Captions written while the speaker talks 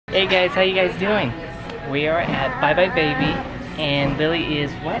Hey guys, how you guys doing? We are at BOUJEE and Lily is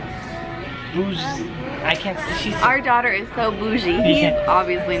what? Boujee. I can't see. Our daughter is so bougie. He's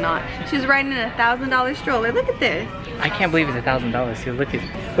obviously not. She's riding in a $1,000 stroller. Look at this. I can't believe it's $1,000. So look at.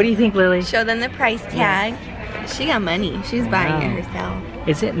 What do you think, Lily? Show them the price tag. She got money. She's buying it herself.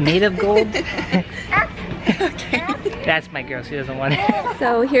 Is it made of gold? Okay. That's my girl. She doesn't want it.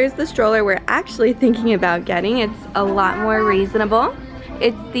 So here's the stroller we're actually thinking about getting. It's a lot more reasonable.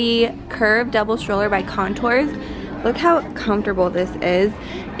 It's the curved double stroller by Contours. Look how comfortable this is.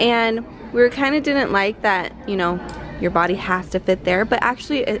 And we kind of didn't like that, you know, your body has to fit there, but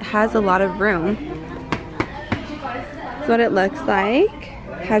actually it has a lot of room. That's what it looks like.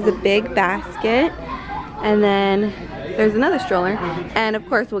 It has a big basket, and then there's another stroller, and of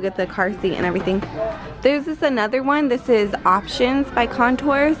course we'll get the car seat and everything. There's this another one. This is Options by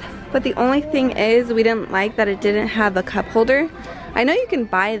Contours, but the only thing is we didn't like that it didn't have a cup holder. I know you can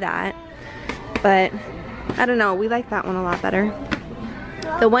buy that, but I don't know, we like that one a lot better.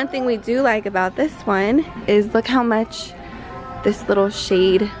 The one thing we do like about this one is look how much this little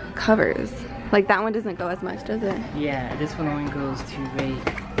shade covers. Like that one doesn't go as much, does it? Yeah, this one only goes to right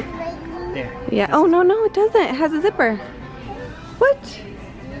there. Yeah, oh no, it doesn't. It has a zipper. What?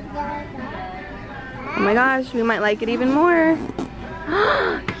 Oh my gosh, we might like it even more.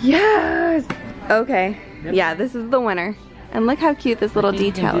 Yes! Okay, Yep. Yeah, this is the winner. And look how cute this little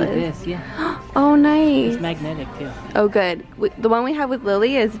detail is. This, yeah. Oh, nice. It's magnetic too. Oh, good. The one we have with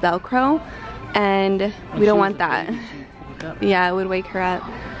Lily is Velcro, and we don't want that. Yeah, it would wake her up.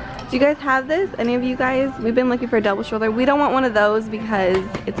 Do you guys have this? Any of you guys? We've been looking for a double stroller. We don't want one of those because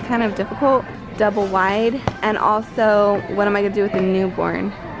it's kind of difficult. Double wide. And also, what am I going to do with a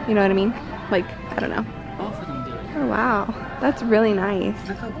newborn? You know what I mean? Like, I don't know. Both of them do it. Oh, wow. That's really nice.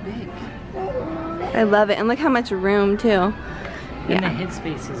 Look how big. I love it. And look how much room, too. And the head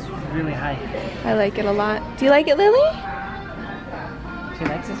space is really high. I like it a lot. Do you like it, Lily? She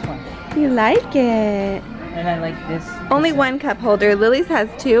likes this one. You like it. And I like this. Only one cup holder. Lily's has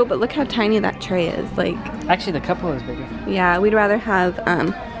two, but look how tiny that tray is. Like, actually, the cup holder is bigger. Yeah, we'd rather have,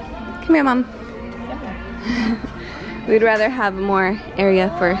 come here, Mom. We'd rather have more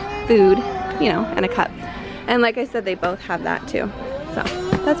area for food, you know, and a cup. And like I said, they both have that too. So,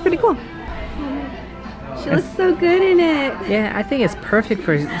 that's pretty cool. She looks so good in it. Yeah, I think it's perfect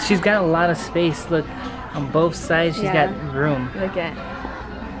for her. She's got a lot of space. Look, on both sides, she's got room. Look at.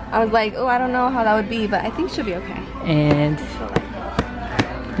 I was like, oh, I don't know how that would be, but I think she'll be okay. And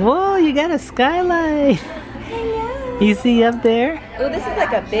whoa, you got a skylight. You see up there? Oh, this is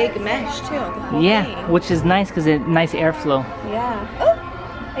like a big mesh too. Yeah, which is nice because it's nice airflow. Yeah. Oh,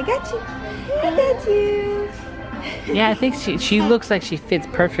 I got you. I got you. Yeah, I think she looks like she fits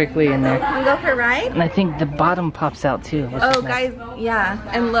perfectly in there. Can we go for a ride? And I think the bottom pops out too. Oh, guys, yeah.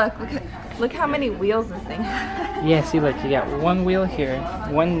 And look how many wheels this thing has. Yeah, see, look, you got one wheel here,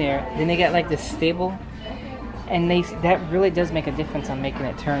 one there. Then they got like this stable, and that really does make a difference on making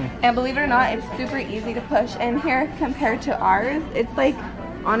it turn. And believe it or not, it's super easy to push. And here, compared to ours, it's like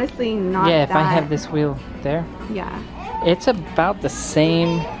honestly not. Yeah, if I have this wheel there. Yeah. It's about the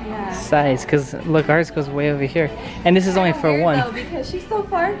same size, because look, ours goes way over here, and this is only for one. Though, because she's so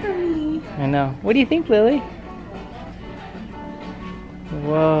far from me. I know. What do you think, Lily?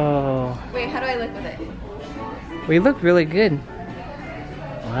 Whoa. Wait, how do I look with it? We look really good.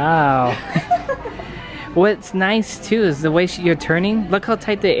 Wow. What's nice too is the way you're turning. Look how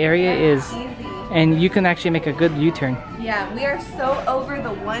tight the area is, and you can actually make a good U-turn. Yeah, we are so over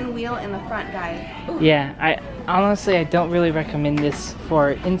the one wheel in the front, guys. Ooh. Yeah, I don't really recommend this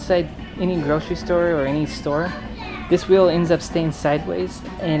for inside any grocery store or any store. This wheel ends up staying sideways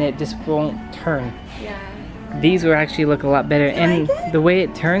and it just won't turn. Yeah. These will actually look a lot better, and like the way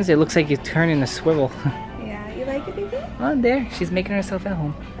it turns, it looks like you turn in a swivel. Yeah, you like it, baby? Oh, there, she's making herself at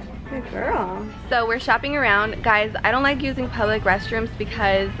home. Good girl. So we're shopping around. Guys, I don't like using public restrooms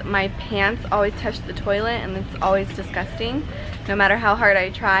because my pants always touch the toilet and it's always disgusting, no matter how hard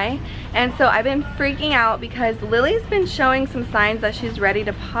I try. And so I've been freaking out because Lily's been showing some signs that she's ready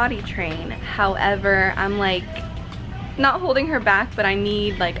to potty train. However, I'm like not holding her back, but I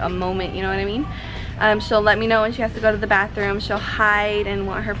need like a moment, you know what I mean? She'll let me know when she has to go to the bathroom. She'll hide and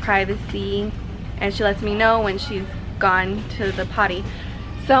want her privacy, and she lets me know when she's gone to the potty.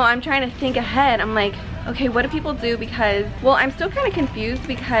 So I'm trying to think ahead. I'm like, okay, what do people do? Because, well, I'm still kind of confused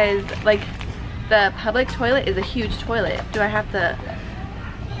because like the public toilet is a huge toilet. Do I have to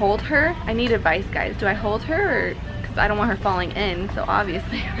hold her? I need advice, guys. Do I hold her, or because I don't want her falling in, so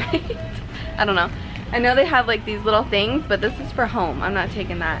obviously, right? I don't know. I know they have like these little things, but this is for home. I'm not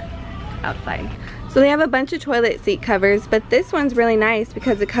taking that outside. So they have a bunch of toilet seat covers, but this one's really nice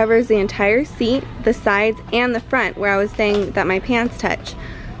because it covers the entire seat, the sides, and the front, where I was saying that my pants touch.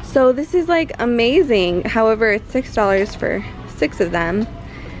 So this is like amazing. However, it's $6 for 6 of them.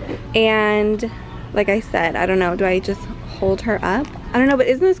 And like I said, I don't know, do I just hold her up? I don't know, but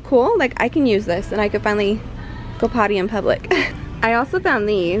isn't this cool? Like, I can use this and I could finally go potty in public. I also found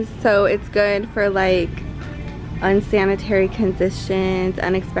these, so it's good for like unsanitary conditions,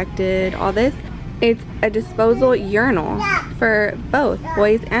 unexpected, all this. It's a disposal urinal for both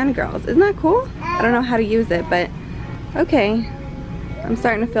boys and girls. Isn't that cool? I don't know how to use it, but okay. I'm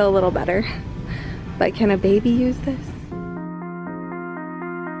starting to feel a little better. But can a baby use this?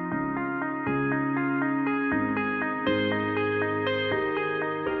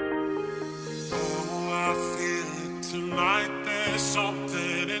 Oh, I feel it tonight. There's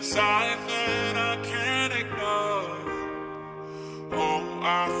something inside that I can't ignore. Oh,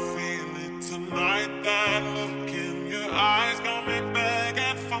 I feel it tonight. That look in your eyes got me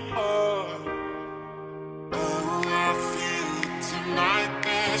begging for more. Oh, I feel it tonight.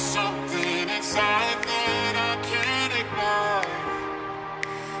 There's something inside that I can't ignore.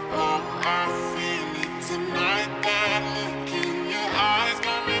 Oh, I feel it tonight. That look in your eyes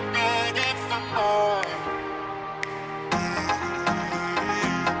got me begging for more.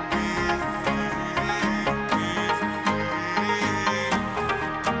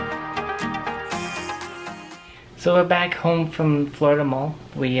 So we're back home from Florida Mall.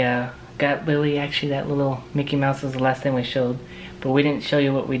 We got Lily, actually that little Mickey Mouse was the last thing we showed, but we didn't show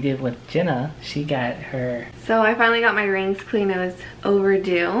you what we did with Jenna. She got her... So I finally got my rings clean. It was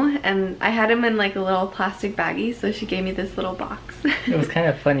overdue, and I had them in like a little plastic baggie, so she gave me this little box. It was kind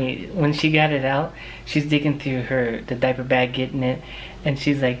of funny. When she got it out, she's digging through the diaper bag, getting it, and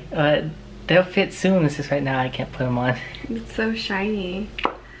she's like, they'll fit soon. It's just right now I can't put them on. It's so shiny.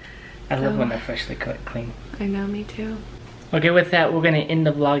 I love when they're freshly clean. I know, me too. Okay, with that, we're going to end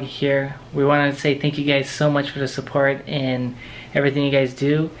the vlog here. We want to say thank you guys so much for the support and everything you guys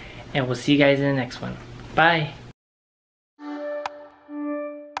do. And we'll see you guys in the next one. Bye.